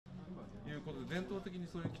いうことで伝統的に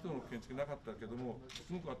そういう木頭の建築なかったけどもす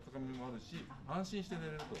ごく温かみもあるし安心して寝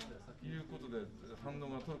れるということで反応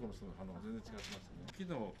がトルコの人の反応が全然違ってましたね。木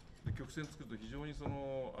の曲線作ると非常にそ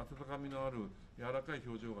の温かみのある柔らかい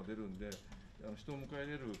表情が出るんで人を迎え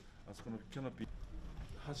入れるあそこのキャノピー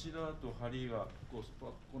柱と梁がこ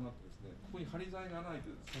うなってですねここに梁材がない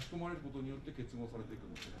と差し込まれることによって結合されていく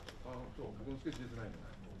んですね。僕のスケッチ出てないの。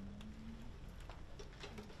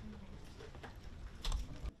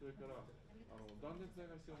それから断熱材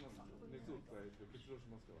が必要なんですよ。熱を加えて結露し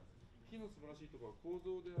ますから。木の素晴らしいところは構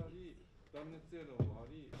造であり断熱性能もあ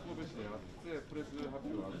り神戸市であってプレス発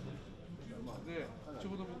表があると。でち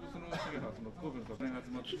ょうど僕その市がその神戸の建が集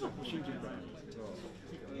まってきた新宿なんですけど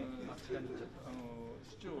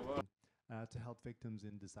市長はto help victims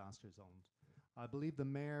in disaster zones. I believe the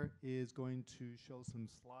mayor is going to show some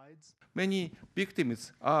slides. Many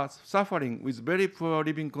victims are suffering with very poor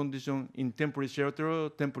living conditions in temporary shelter,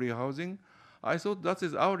 temporary housing. I thought that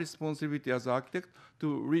is our responsibility as architects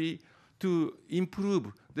to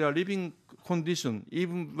improve their living condition,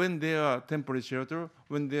 even when they are temporary shelter,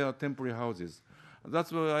 when they are temporary houses.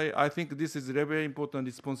 That's why I think this is a very important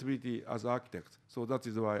responsibility as architects. So that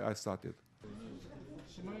is why I started.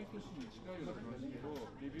 姉妹都市に近いような話を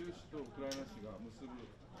リビウ市とウクライナ市が結ぶ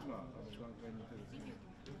今段階にいてですね。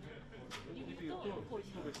リビウと神戸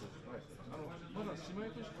市です。まだ姉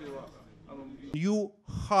妹都市ではnew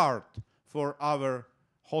heart for our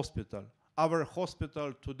hospital. Our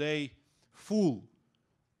hospital today full.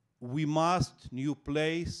 We must new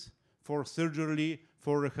place for surgery,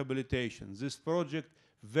 for rehabilitation. This project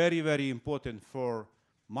very, very important for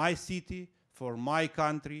my city, for my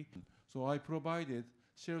country. So I provided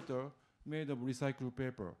shelter made of recycled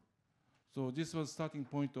paper. So this was starting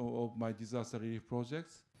point of my disaster relief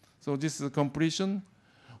projects. So this is completion.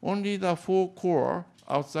 Only the 4 core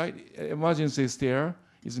outside emergency stair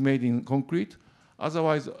is made in concrete.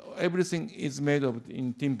 Otherwise, everything is made of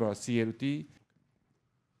in timber, CLT.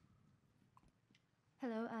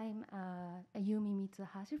 Hello, I'm Ayumi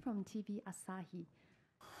Mitsuhashi from TV Asahi.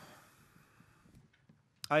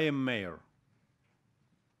 I am mayor.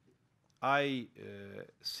 I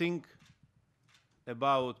think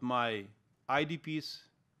about my IDPs,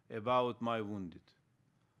 about my wounded.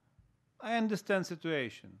 I understand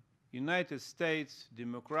situation. United States,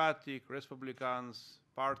 Democratic, Republicans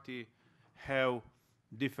party have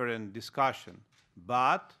different discussion,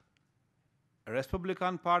 but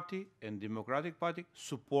Republican Party and Democratic Party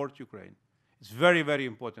support Ukraine. It's very, very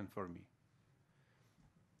important for me.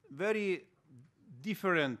 Very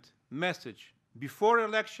different message before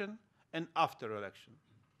election and after election.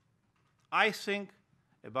 I think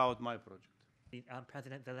about my project.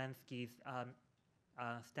 President Zelensky's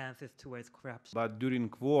stances towards corruption. But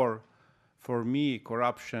during war, for me,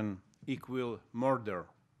 corruption equal murder.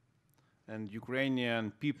 And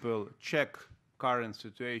Ukrainian people check current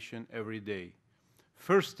situation every day.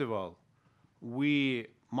 First of all, we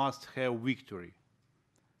must have victory.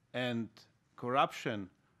 And corruption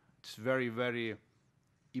is very, very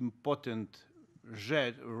important,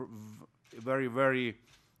 very, very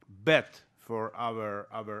bad for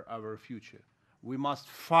our future. We must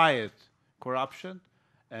fight corruption,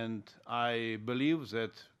 and I believe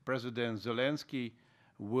that President Zelensky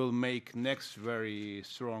will make next very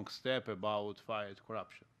strong step about fight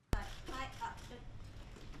corruption.